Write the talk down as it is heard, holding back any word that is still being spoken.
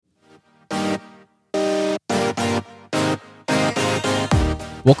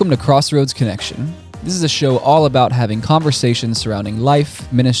Welcome to Crossroads Connection. This is a show all about having conversations surrounding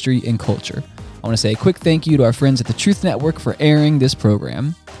life, ministry, and culture. I want to say a quick thank you to our friends at the Truth Network for airing this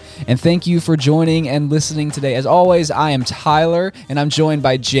program. And thank you for joining and listening today. As always, I am Tyler, and I'm joined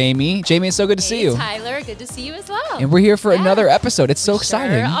by Jamie. Jamie, it's so good to see you. Tyler, good to see you as well. And we're here for another episode. It's so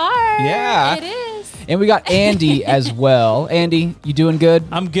exciting. Sure are. Yeah. It is. And we got Andy as well. Andy, you doing good?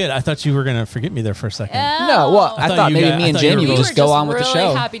 I'm good. I thought you were going to forget me there for a second. No, well, I thought maybe me and Jamie will just go on with the show.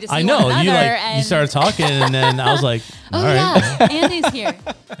 We were happy to see I know. one another, You started talking, and then I was like, all right. Yeah, Andy's here.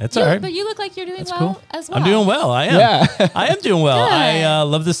 That's all right. But you look like you're doing That's well cool. as well. I'm doing well. I am. Yeah. I am doing well. Good. I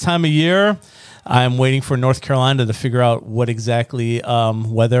love this time of year. I'm waiting for North Carolina to figure out what exactly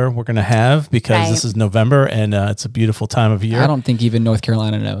weather we're going to have because this is November and it's a beautiful time of year. I don't think even North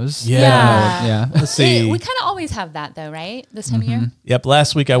Carolina knows. Yeah. Yeah. Let's see. We kind of always have that though, right? This time of year. Yep.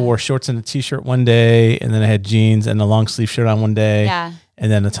 Last week I wore shorts and a t-shirt one day, and then I had jeans and a long sleeve shirt on one day. Yeah.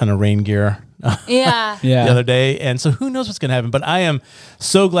 And then a ton of rain gear. Yeah. Yeah. The other day. And so who knows what's going to happen, but I am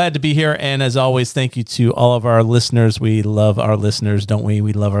so glad to be here. And as always, thank you to all of our listeners. We love our listeners, don't we?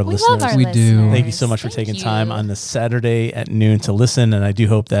 We love our listeners. Love our We do. listeners. Thank you so much for Thank taking you. time on this Saturday at noon to listen. And I do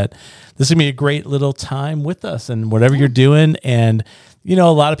hope that this is going to be a great little time with us and whatever you're doing. And, you know,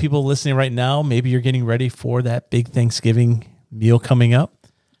 a lot of people listening right now, maybe you're getting ready for that big Thanksgiving meal coming up.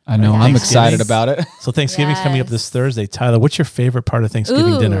 I know. I'm excited about it. So Thanksgiving's coming up Yes. this Thursday. Tyler, what's your favorite part of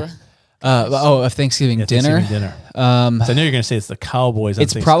Thanksgiving dinner? A Thanksgiving dinner. Thanksgiving dinner. So I know you're going to say it's the Cowboys on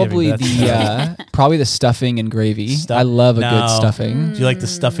It's Thanksgiving. probably That's- probably the stuffing and gravy. Stuff- I love a good No. stuffing. Do you like the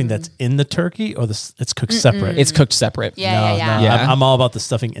stuffing that's in the turkey or it's cooked separate? It's cooked separate. Yeah. Yeah. I'm all about the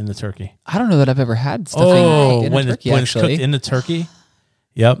stuffing in the turkey. I don't know that I've ever had stuffing in a when turkey, when it's actually. cooked in the turkey.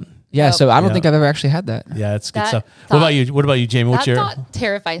 Yep. Yeah, so I don't Yeah. think I've ever actually had that. Yeah, it's good That stuff. thought- What about you? What about you, Jamie? What's That your? thought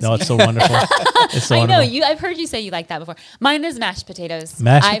terrifies No, me. it's so wonderful. It's so I know wonderful. I've heard you say you like that before. Mine is mashed potatoes.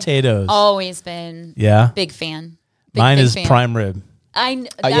 Mashed I've potatoes. Always been Yeah. big fan. Mine big is fan. prime rib. yeah,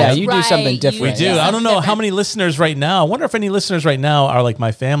 that's you do something right. different. We do. I don't know how many listeners right now. I wonder if any listeners right now are like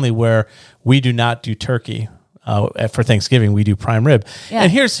my family, where we do not do turkey for Thanksgiving. We do prime rib. Yeah.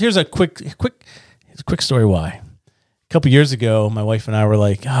 And here's a quick story why. A couple years ago, my wife and I were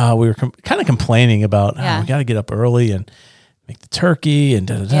like, we were kind of complaining about we got to get up early and make the turkey and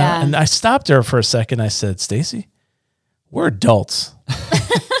da-da-da. Yeah. And I stopped her for a second. I said, Stacy, we're adults.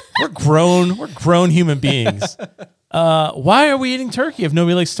 We're grown human beings. Why are we eating turkey if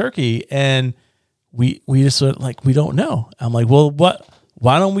nobody likes turkey? And we just went like, we don't know. I'm like, well,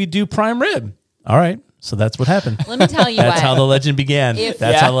 why don't we do prime rib? All right. So that's what happened. Let me tell you That's what. how the legend began.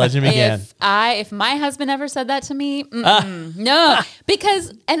 That's how the legend began. If my husband ever said that to me, no,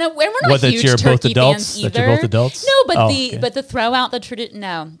 because we're not What, that huge you're both turkey adults? fans either. That you're both adults? No, but Oh, the okay. but the throw out the tradition.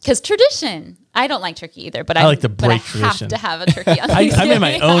 No, because tradition. I don't like turkey either, but I like to but I break tradition. have to have a turkey. On I made Thanksgiving.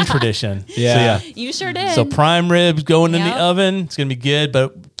 my own tradition. Yeah. So, You sure did. So prime ribs going in the Yep. oven. It's going to be good.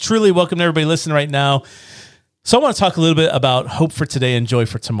 But truly welcome to everybody listening right now. So I want to talk a little bit about hope for today and joy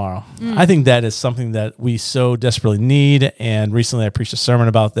for tomorrow. I think that is something that we so desperately need. And recently I preached a sermon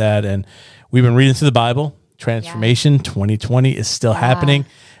about that. And we've been reading through the Bible. Transformation 2020 is still happening.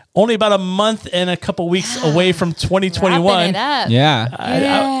 Only about a month and a couple weeks away from 2021. Wrapping it up.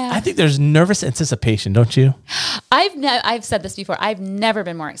 Yeah. I think there's nervous anticipation, don't you? I've said this before. I've never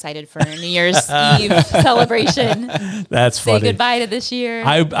been more excited for a New Year's Eve celebration. That's Say funny. goodbye to this year.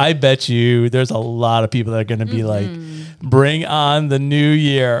 I bet you there's a lot of people that are going to be like, bring on the new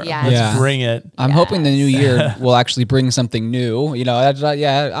year. Yeah. Let's Yeah. bring it. I'm hoping the new year will actually bring something new. You know,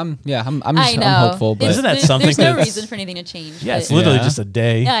 I'm hopeful. But Isn't that there's something There's no that's- reason for anything to change. Yeah, but- it's literally Yeah. just a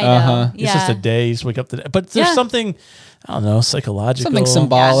day. Yeah, I know. Uh-huh. It's just a day. You just wake up today. But there's Yeah. something, I don't know, psychological. Something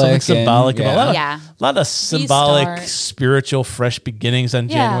symbolic Something symbolic. and- about Yeah. a lot of symbolic, Restart. spiritual, fresh beginnings on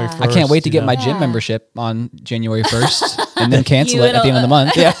Yeah. January 1st. I can't wait to get my Yeah. gym membership on January 1st and then cancel You it at the end of the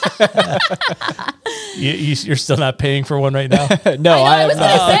month. Yeah. You're still not paying for one right now? No, I was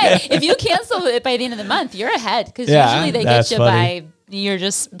not. going to say, if you cancel it by the end of the month, you're ahead because Yeah. usually they That's get you funny. by, you're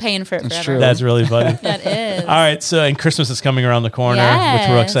just paying for it forever. true. That's really funny. That is. All right, so and Christmas is coming around the corner, which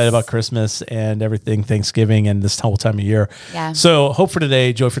we're Yes. excited about Christmas and everything, Thanksgiving and this whole time of year. Yeah. So hope for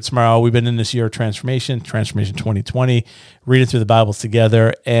today, joy for tomorrow. We've been in this year of transformation 2020, reading through the Bibles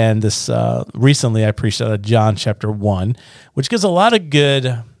together. And this recently I preached out of John chapter 1, which gives a lot of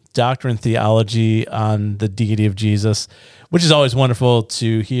good doctrine, theology on the deity of Jesus, which is always wonderful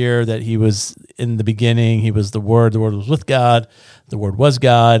to hear that he was in the beginning. He was the Word was with God. The Word was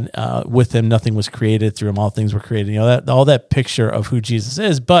God. With him, nothing was created. Through him, all things were created. You know, all that picture of who Jesus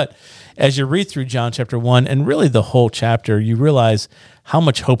is. But as you read through John chapter 1 and really the whole chapter, you realize how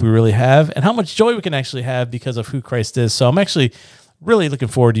much hope we really have and how much joy we can actually have because of who Christ is. So I'm actually really looking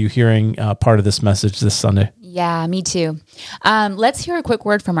forward to you hearing part of this message this Sunday. Yeah, me too. Let's hear a quick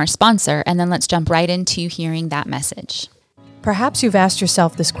word from our sponsor, and then let's jump right into hearing that message. Perhaps you've asked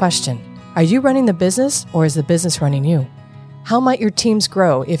yourself this question: are you running the business, or is the business running you? How might your teams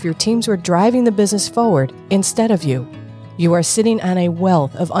grow if your teams were driving the business forward instead of you? You are sitting on a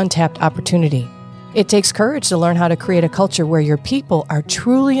wealth of untapped opportunity. It takes courage to learn how to create a culture where your people are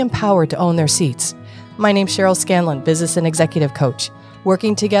truly empowered to own their seats. My name's Cheryl Scanlon, business and executive coach.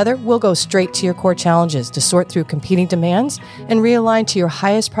 Working together, we'll go straight to your core challenges to sort through competing demands and realign to your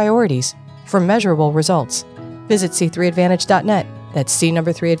highest priorities for measurable results. Visit c3advantage.net. That's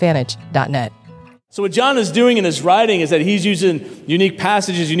c3advantage.net. So what John is doing in his writing is that he's using unique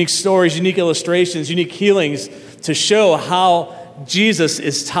passages, unique stories, unique illustrations, unique healings to show how Jesus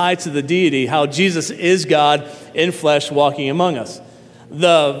is tied to the deity, how Jesus is God in flesh walking among us.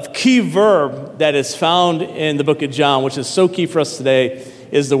 The key verb that is found in the book of John, which is so key for us today,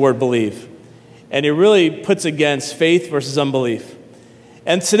 is the word believe. And it really puts against faith versus unbelief.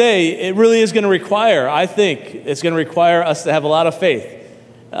 And today, it really is going to require, I think, it's going to require us to have a lot of faith.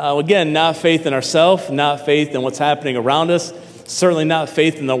 Again, not faith in ourselves, not faith in what's happening around us, certainly not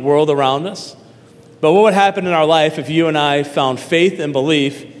faith in the world around us. But what would happen in our life if you and I found faith and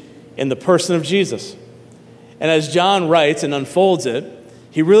belief in the person of Jesus? And as John writes and unfolds it,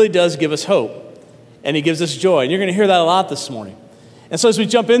 he really does give us hope, and he gives us joy. And you're going to hear that a lot this morning. And so as we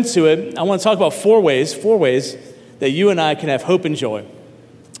jump into it, I want to talk about four ways that you and I can have hope and joy.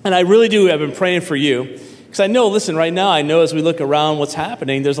 And I really do, I've been praying for you, because I know, listen, right now, I know as we look around what's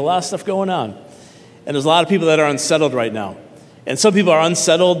happening, there's a lot of stuff going on. And there's a lot of people that are unsettled right now. And some people are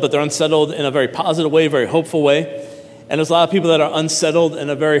unsettled, but they're unsettled in a very positive way, very hopeful way. And there's a lot of people that are unsettled in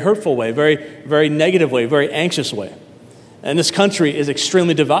a very hurtful way, very, very negative way, very anxious way. And this country is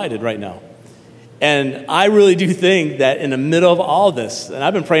extremely divided right now. And I really do think that in the middle of all this, and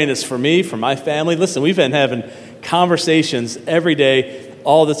I've been praying this for me, for my family. Listen, we've been having conversations every day,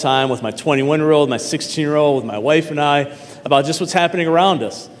 all the time, with my 21-year-old, my 16-year-old, with my wife and I, about just what's happening around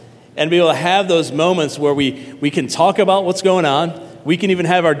us. And be able to have those moments where we can talk about what's going on. We can even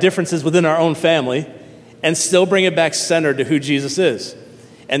have our differences within our own family and still bring it back centered to who Jesus is.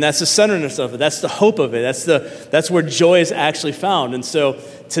 And that's the centeredness of it. That's the hope of it. That's where joy is actually found. And so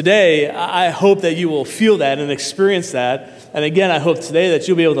today, I hope that you will feel that and experience that. And again, I hope today that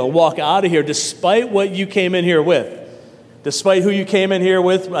you'll be able to walk out of here despite what you came in here with. Despite who you came in here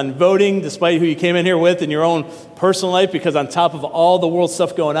with on voting, despite who you came in here with in your own personal life, because on top of all the world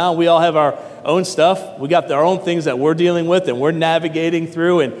stuff going on, we all have our own stuff. We got our own things that we're dealing with and we're navigating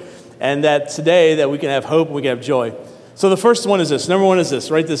through, and that today that we can have hope and we can have joy. So the first one is this. Number one is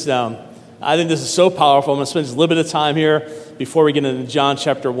this. Write this down. I think this is so powerful. I'm going to spend just a little bit of time here before we get into John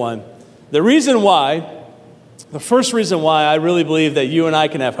chapter 1. The first reason why I really believe that you and I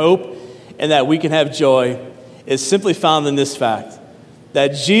can have hope and that we can have joy is simply found in this fact,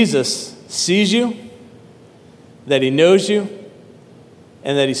 that Jesus sees you, that he knows you,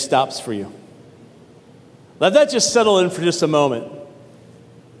 and that he stops for you. Let that just settle in for just a moment.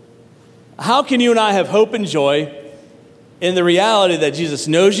 How can you and I have hope and joy in the reality that Jesus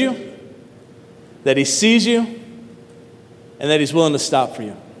knows you, that he sees you, and that he's willing to stop for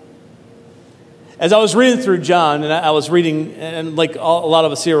you? As I was reading through John, and I was reading, and like a lot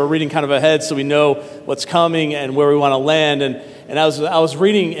of us here, we're reading kind of ahead so we know what's coming and where we want to land. And I was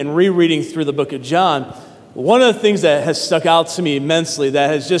reading and rereading through the book of John. One of the things that has stuck out to me immensely, that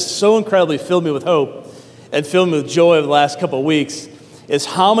has just so incredibly filled me with hope and filled me with joy over the last couple of weeks, is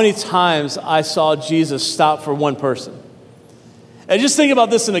how many times I saw Jesus stop for one person. And just think about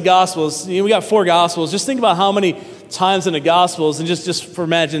this in the Gospels. We got 4 Gospels. Just think about how many times in the Gospels, and just for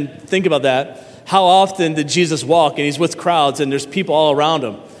imagine, think about that. How often did Jesus walk and he's with crowds and there's people all around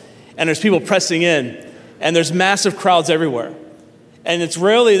him and there's people pressing in and there's massive crowds everywhere. And it's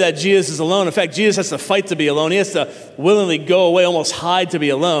rarely that Jesus is alone. In fact, Jesus has to fight to be alone. He has to willingly go away, almost hide to be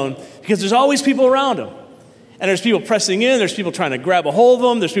alone, because there's always people around him. And there's people pressing in. There's people trying to grab a hold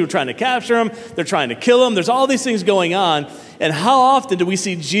of him. There's people trying to capture him. They're trying to kill him. There's all these things going on. And how often do we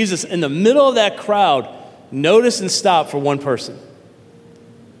see Jesus in the middle of that crowd notice and stop for one person?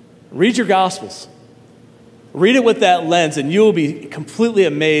 Read your Gospels. Read it with that lens, and you will be completely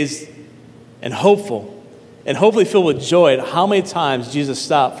amazed and hopeful, and hopefully filled with joy at how many times Jesus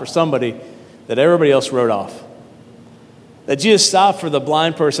stopped for somebody that everybody else wrote off. That Jesus stopped for the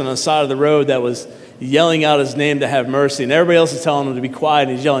blind person on the side of the road that was yelling out his name to have mercy, and everybody else is telling him to be quiet,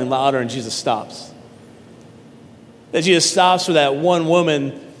 and he's yelling louder, and Jesus stops. That Jesus stops for that one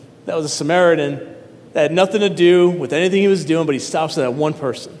woman that was a Samaritan that had nothing to do with anything he was doing, but he stops for that one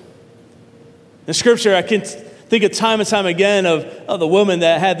person. In Scripture, I can Think of time and time again of the woman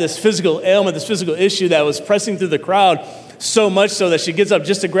that had this physical ailment, this physical issue that was pressing through the crowd so much so that she gets up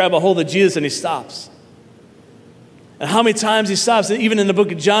just to grab a hold of Jesus and he stops. And how many times he stops, even in the book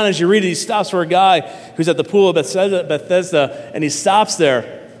of John, as you read it, he stops for a guy who's at the pool of Bethesda, and he stops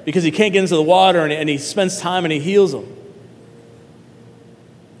there because he can't get into the water, and he spends time and he heals him.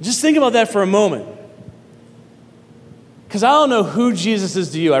 Just think about that for a moment. Because I don't know who Jesus is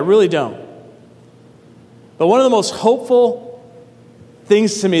to you. I really don't. But one of the most hopeful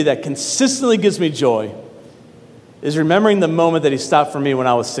things to me that consistently gives me joy is remembering the moment that he stopped for me when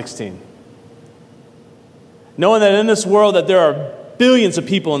I was 16. Knowing that in this world that there are billions of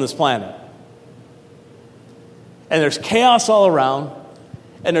people on this planet. And there's chaos all around.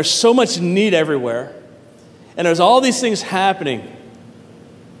 And there's so much need everywhere. And there's all these things happening.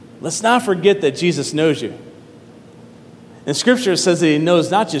 Let's not forget that Jesus knows you. In Scripture, it says that he knows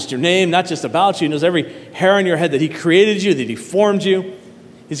not just your name, not just about you. He knows every hair on your head, that he created you, that he formed you.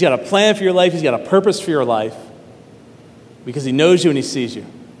 He's got a plan for your life. He's got a purpose for your life. Because he knows you and he sees you.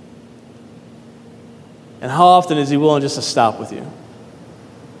 And how often is he willing just to stop with you?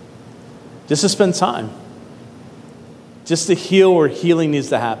 Just to spend time. Just to heal where healing needs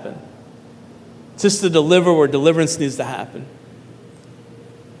to happen. Just to deliver where deliverance needs to happen.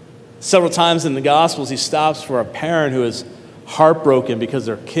 Several times in the Gospels, he stops for a parent who is heartbroken because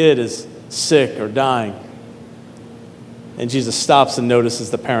their kid is sick or dying. And Jesus stops and notices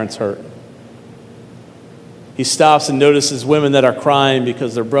the parent's hurt. He stops and notices women that are crying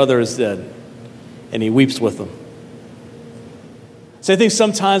because their brother is dead. And he weeps with them. So I think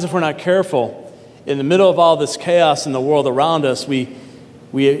sometimes if we're not careful, in the middle of all this chaos in the world around us, we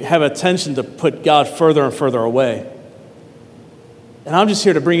have a tendency to put God further and further away. And I'm just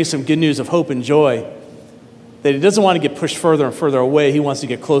here to bring you some good news of hope and joy, that he doesn't want to get pushed further and further away. He wants to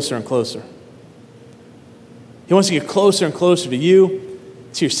get closer and closer. He wants to get closer and closer to you,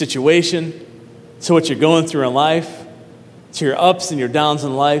 to your situation, to what you're going through in life, to your ups and your downs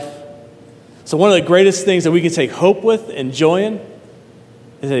in life. So one of the greatest things that we can take hope with and joy in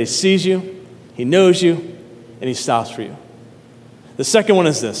is that he sees you, he knows you, and he stops for you. The second one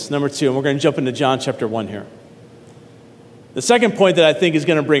is this, number 2, and we're going to jump into John chapter 1 here. The second point that I think is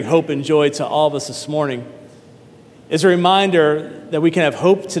going to bring hope and joy to all of us this morning is a reminder that we can have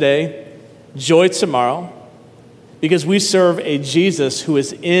hope today, joy tomorrow, because we serve a Jesus who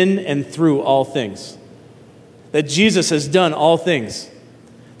is in and through all things. That Jesus has done all things.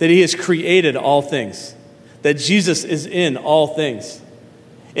 That he has created all things. That Jesus is in all things.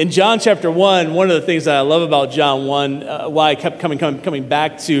 In John chapter 1, one of the things that I love about John 1, why I kept coming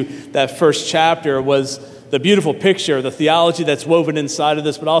back to that first chapter, was the beautiful picture, the theology that's woven inside of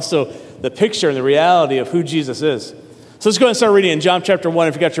this, but also the picture and the reality of who Jesus is. So let's go ahead and start reading in John chapter 1.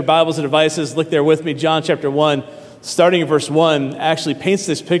 If you got your Bibles and devices, look there with me. John chapter 1, starting in verse 1, actually paints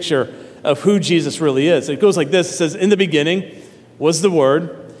this picture of who Jesus really is. It goes like this. It says, "In the beginning was the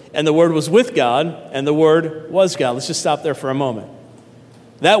Word, and the Word was with God, and the Word was God." Let's just stop there for a moment.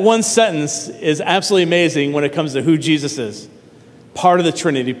 That one sentence is absolutely amazing when it comes to who Jesus is. Part of the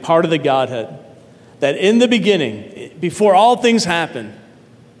Trinity, part of the Godhead. That in the beginning, before all things happened,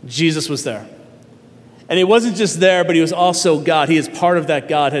 Jesus was there. And he wasn't just there, but he was also God. He is part of that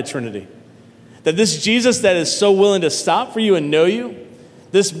Godhead Trinity. That this Jesus that is so willing to stop for you and know you,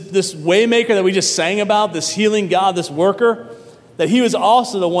 this waymaker that we just sang about, this healing God, this worker, that he was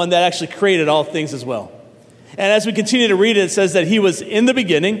also the one that actually created all things as well. And as we continue to read it, it says that he was in the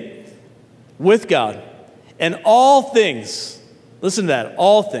beginning with God. And all things, listen to that,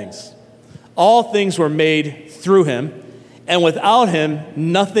 all things were made through him. And without him,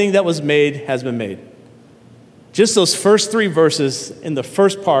 nothing that was made has been made. Just those first 3 verses in the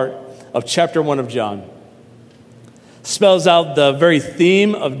first part of chapter 1 of John spells out the very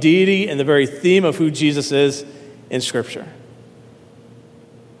theme of deity and the very theme of who Jesus is in Scripture.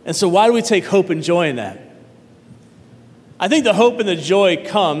 And so why do we take hope and joy in that? I think the hope and the joy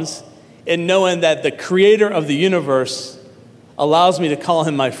comes in knowing that the creator of the universe allows me to call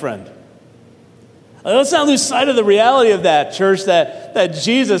him my friend. Let's not lose sight of the reality of that, church, that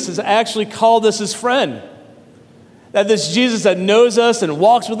Jesus has actually called us his friend. That this Jesus that knows us and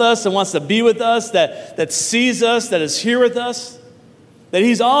walks with us and wants to be with us, that sees us, that is here with us, that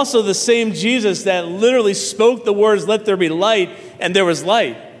he's also the same Jesus that literally spoke the words, "Let there be light," and there was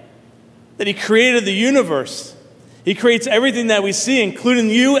light. That he created the universe. He creates everything that we see,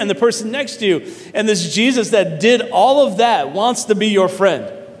 including you and the person next to you. And this Jesus that did all of that wants to be your friend.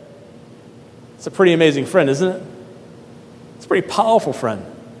 It's a pretty amazing friend, isn't it? It's a pretty powerful friend.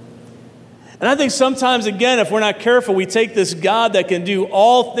 And I think sometimes, again, if we're not careful, we take this God that can do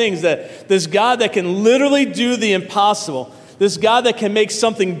all things, this God that can literally do the impossible, this God that can make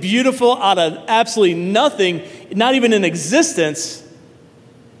something beautiful out of absolutely nothing, not even in existence.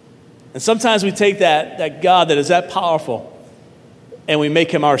 And sometimes we take that God that is that powerful and we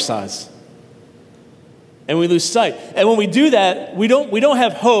make him our size. And we lose sight. And when we do that, we don't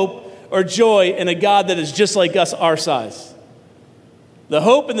have hope or joy in a God that is just like us, our size. The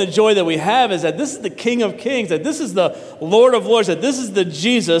hope and the joy that we have is that this is the King of Kings, that this is the Lord of Lords, that this is the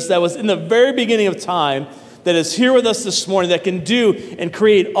Jesus that was in the very beginning of time, that is here with us this morning, that can do and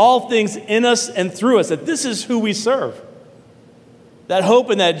create all things in us and through us, that this is who we serve. That hope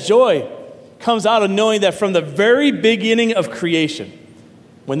and that joy comes out of knowing that from the very beginning of creation,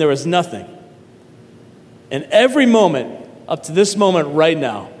 when there was nothing, and every moment up to this moment right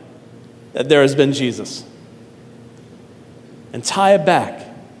now, that there has been Jesus. And tie it back.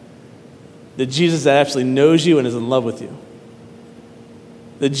 The Jesus that actually knows you and is in love with you.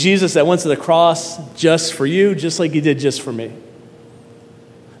 The Jesus that went to the cross just for you, just like he did just for me.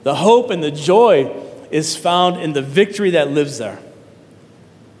 The hope and the joy is found in the victory that lives there.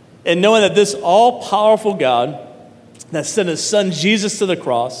 And knowing that this all-powerful God that sent his son Jesus to the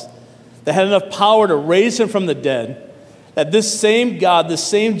cross, that had enough power to raise him from the dead, that this same God, this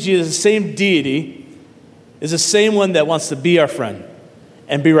same Jesus, the same deity, is the same one that wants to be our friend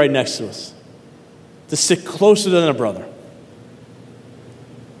and be right next to us, to sit closer than a brother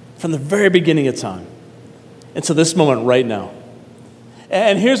from the very beginning of time until this moment right now.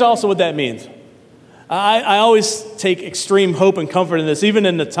 And here's also what that means. I always take extreme hope and comfort in this, even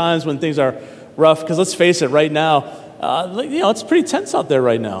in the times when things are rough, because let's face it, right now, it's pretty tense out there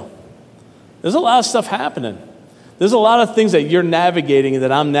right now. There's a lot of stuff happening. There's a lot of things that you're navigating and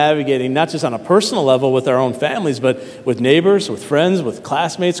that I'm navigating, not just on a personal level with our own families, but with neighbors, with friends, with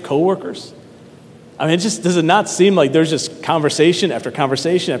classmates, coworkers. I mean, does it not seem like there's just conversation after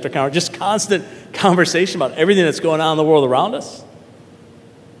conversation after conversation, just constant conversation about everything that's going on in the world around us?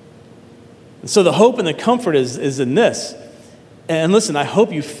 And so the hope and the comfort is in this. And listen, I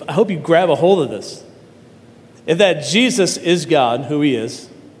hope you grab a hold of this. If that Jesus is God, who he is,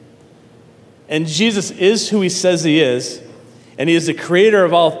 and Jesus is who he says he is, and he is the creator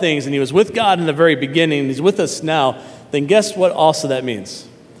of all things, and he was with God in the very beginning, and he's with us now, then guess what also that means?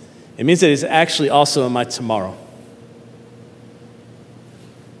 It means that he's actually also in my tomorrow.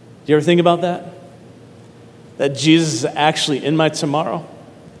 Do you ever think about that? That Jesus is actually in my tomorrow?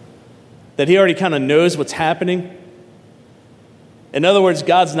 That he already kind of knows what's happening? In other words,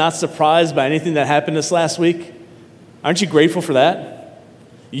 God's not surprised by anything that happened this last week. Aren't you grateful for that?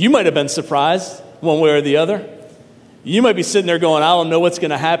 You might have been surprised one way or the other. You might be sitting there going, I don't know what's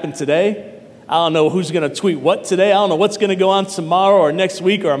going to happen today. I don't know who's going to tweet what today. I don't know what's going to go on tomorrow or next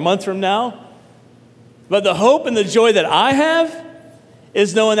week or a month from now. But the hope and the joy that I have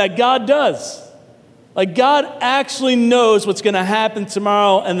is knowing that God does. Like God actually knows what's going to happen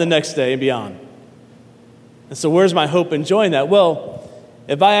tomorrow and the next day and beyond. And so where's my hope and joy in that? Well,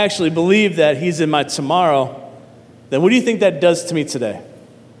 if I actually believe that he's in my tomorrow, then what do you think that does to me today?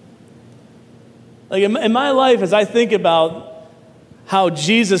 Like in my life, as I think about how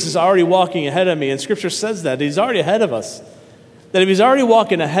Jesus is already walking ahead of me, and Scripture says that, he's already ahead of us, that if he's already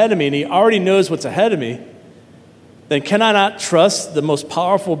walking ahead of me and he already knows what's ahead of me, then can I not trust the most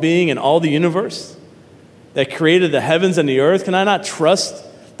powerful being in all the universe that created the heavens and the earth? Can I not trust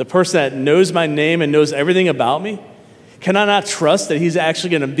the person that knows my name and knows everything about me? Can I not trust that he's actually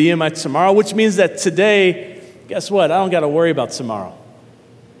going to be in my tomorrow? Which means that today, guess what? I don't got to worry about tomorrow.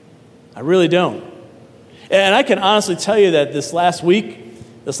 I really don't. And I can honestly tell you that this last week,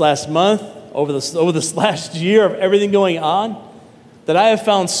 this last month, over this last year of everything going on, that I have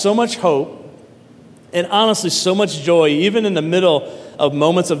found so much hope and honestly so much joy, even in the middle of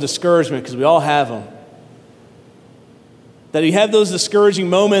moments of discouragement, because we all have them. That you have those discouraging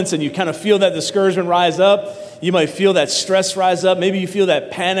moments and you kind of feel that discouragement rise up. You might feel that stress rise up. Maybe you feel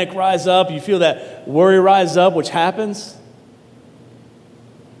that panic rise up. You feel that worry rise up, which happens.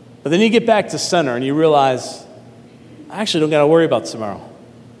 But then you get back to center and you realize, I actually don't got to worry about tomorrow.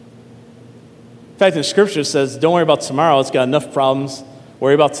 In fact, in Scripture it says, don't worry about tomorrow. It's got enough problems.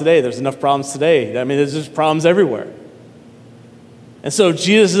 Worry about today. There's enough problems today. I mean, there's just problems everywhere. And so if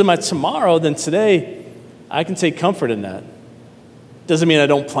Jesus is in my tomorrow, then today I can take comfort in that. Doesn't mean I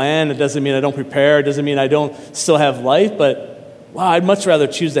don't plan. It doesn't mean I don't prepare. It doesn't mean I don't still have life. But, wow, I'd much rather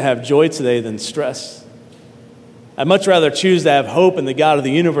choose to have joy today than stress. I'd much rather choose to have hope in the God of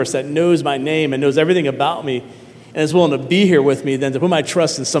the universe that knows my name and knows everything about me and is willing to be here with me than to put my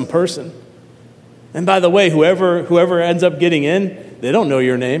trust in some person. And by the way, whoever ends up getting in, they don't know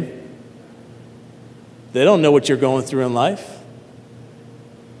your name. They don't know what you're going through in life.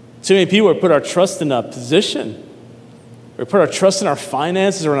 Too many people put our trust in a position. We put our trust in our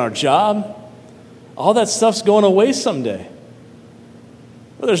finances or in our job. All that stuff's going away someday.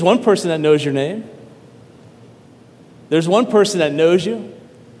 Well, there's one person that knows your name. There's one person that knows you,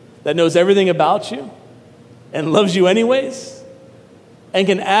 that knows everything about you, and loves you anyways, and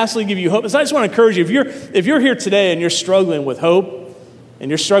can absolutely give you hope. So I just want to encourage you, if you're here today and you're struggling with hope, and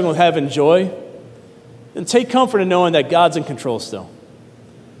you're struggling with having joy, then take comfort in knowing that God's in control still.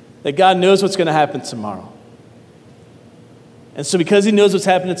 That God knows what's going to happen tomorrow. And so because he knows what's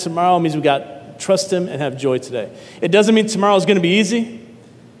happening tomorrow, it means we got to trust him and have joy today. It doesn't mean tomorrow is going to be easy.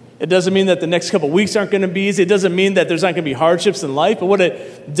 It doesn't mean that the next couple of weeks aren't going to be easy. It doesn't mean that there's not going to be hardships in life. But what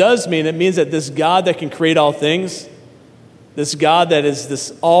it does mean, it means that this God that can create all things, this God that is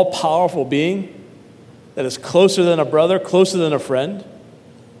this all-powerful being, that is closer than a brother, closer than a friend,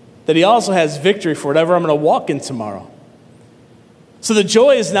 that he also has victory for whatever I'm going to walk in tomorrow. So the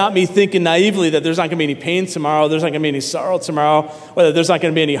joy is not me thinking naively that there's not going to be any pain tomorrow, there's not going to be any sorrow tomorrow, or that there's not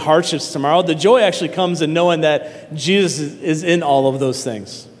going to be any hardships tomorrow. The joy actually comes in knowing that Jesus is in all of those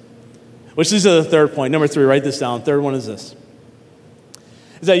things. Which leads to the third point. Number 3, write this down. Third one is this.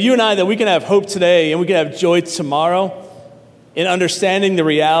 Is that you and I, that we can have hope today and we can have joy tomorrow in understanding the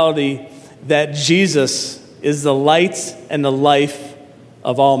reality that Jesus is the light and the life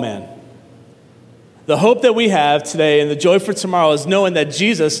of all men. The hope that we have today and the joy for tomorrow is knowing that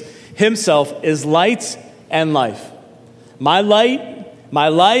Jesus himself is light and life. My light, my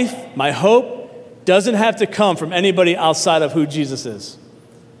life, my hope doesn't have to come from anybody outside of who Jesus is.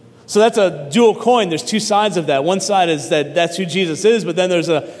 So that's a dual coin. There's two sides of that. One side is that that's who Jesus is, but then there's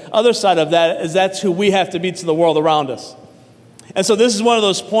a other side of that is that's who we have to be to the world around us. And so this is one of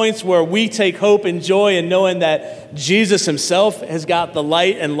those points where we take hope and joy in knowing that Jesus himself has got the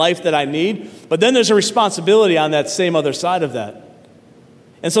light and life that I need. But then there's a responsibility on that same other side of that.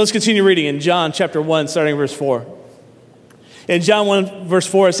 And so let's continue reading in John chapter 1, starting verse 4. In John 1, verse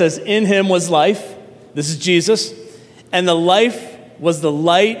 4, it says, "In him was life," this is Jesus, "and the life was the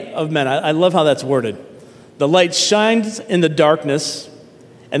light of men." I love how that's worded. The light shines in the darkness,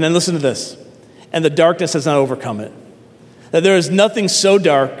 and then listen to this, "and the darkness has not overcome it." That there is nothing so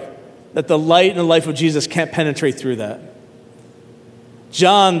dark that the light and the life of Jesus can't penetrate through that.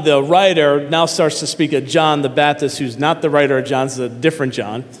 John, the writer, now starts to speak of John the Baptist, who's not the writer of John, it's a different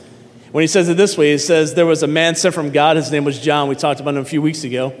John. When he says it this way, he says, there was a man sent from God, his name was John, we talked about him a few weeks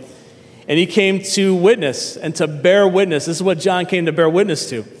ago, and he came to witness and to bear witness. This is what John came to bear witness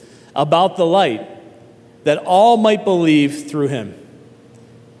to, about the light, that all might believe through him.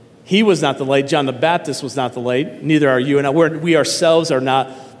 He was not the light. John the Baptist was not the light. Neither are you and I. We ourselves are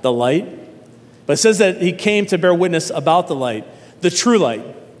not the light. But it says that he came to bear witness about the light, the true light.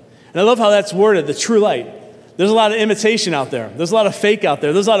 And I love how that's worded, the true light. There's a lot of imitation out there. There's a lot of fake out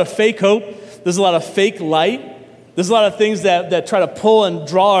there. There's a lot of fake hope. There's a lot of fake light. There's a lot of things that try to pull and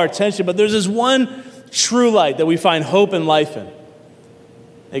draw our attention. But there's this one true light that we find hope and life in.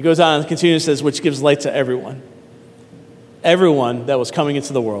 It goes on and continues, says, which gives light to everyone. Everyone that was coming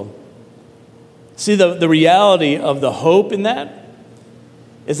into the world. See, the reality of the hope in that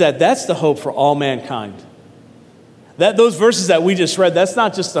is that that's the hope for all mankind. Those verses that we just read, that's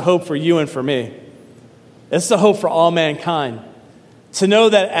not just the hope for you and for me. It's the hope for all mankind. To know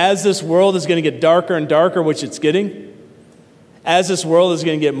that as this world is going to get darker and darker, which it's getting, as this world is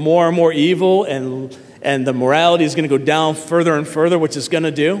going to get more and more evil and the morality is going to go down further and further, which it's going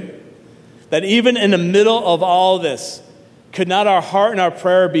to do, that even in the middle of all this, could not our heart and our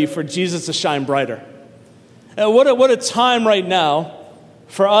prayer be for Jesus to shine brighter? And what a time right now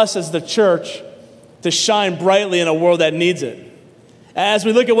for us as the church to shine brightly in a world that needs it. As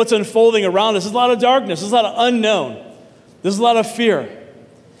we look at what's unfolding around us, there's a lot of darkness, there's a lot of unknown, there's a lot of fear.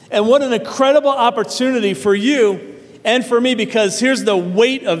 And what an incredible opportunity for you and for me, because here's the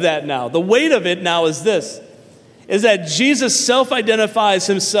weight of that now. The weight of it now is this, is that Jesus self-identifies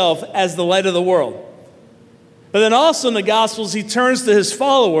himself as the light of the world. But then also in the Gospels, he turns to his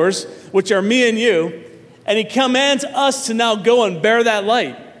followers, which are me and you, and he commands us to now go and bear that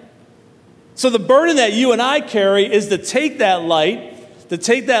light. So the burden that you and I carry is to take that light, to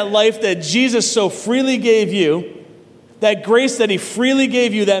take that life that Jesus so freely gave you, that grace that he freely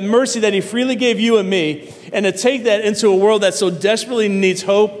gave you, that mercy that he freely gave you and me, and to take that into a world that so desperately needs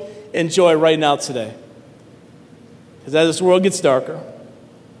hope and joy right now today. Because as this world gets darker,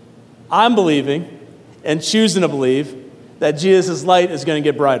 I'm believing and choosing to believe that Jesus' light is going to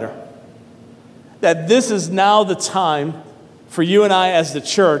get brighter. That this is now the time for you and I as the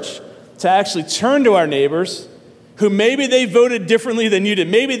church to actually turn to our neighbors who maybe they voted differently than you did.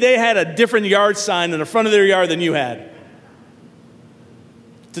 Maybe they had a different yard sign in the front of their yard than you had.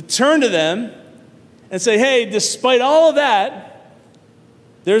 To turn to them and say, hey, despite all of that,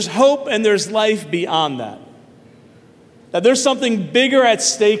 there's hope and there's life beyond that. That there's something bigger at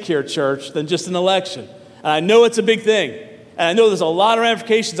stake here, church, than just an election. And I know it's a big thing. And I know there's a lot of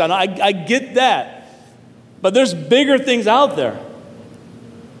ramifications on it. I get that. But there's bigger things out there.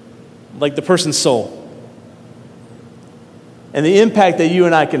 Like the person's soul. And the impact that you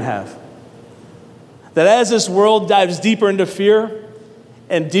and I can have. That as this world dives deeper into fear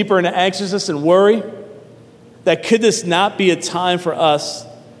and deeper into anxiousness and worry, that could this not be a time for us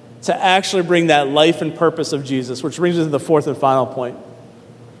to actually bring that life and purpose of Jesus, which brings us to the fourth and final point,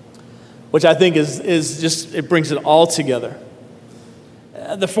 which I think is just, it brings it all together.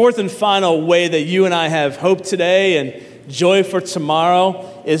 The fourth and final way that you and I have hope today and joy for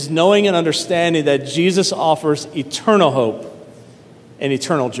tomorrow is knowing and understanding that Jesus offers eternal hope and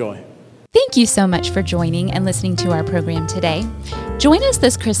eternal joy. Thank you so much for joining and listening to our program today. Join us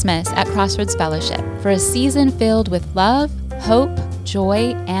this Christmas at Crossroads Fellowship for a season filled with love, hope,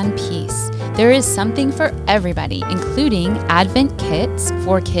 joy, and peace. There is something for everybody, including Advent kits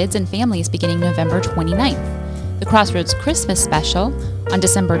for kids and families beginning November 29th, the Crossroads Christmas Special on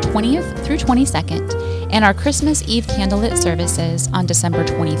December 20th through 22nd, and our Christmas Eve candlelit services on December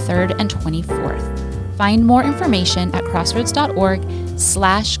 23rd and 24th. Find more information at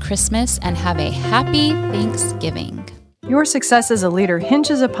crossroads.org/Christmas and have a happy Thanksgiving. Your success as a leader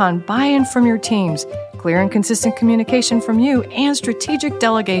hinges upon buy-in from your teams, clear and consistent communication from you, and strategic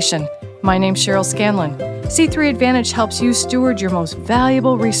delegation. My name's Cheryl Scanlon. C3 Advantage helps you steward your most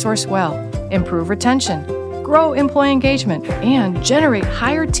valuable resource well, improve retention, grow employee engagement, and generate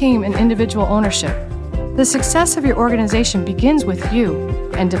higher team and individual ownership. The success of your organization begins with you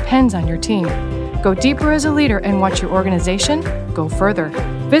and depends on your team. Go deeper as a leader and watch your organization go further.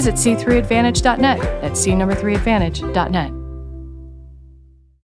 Visit c3advantage.net. That's c3advantage.net.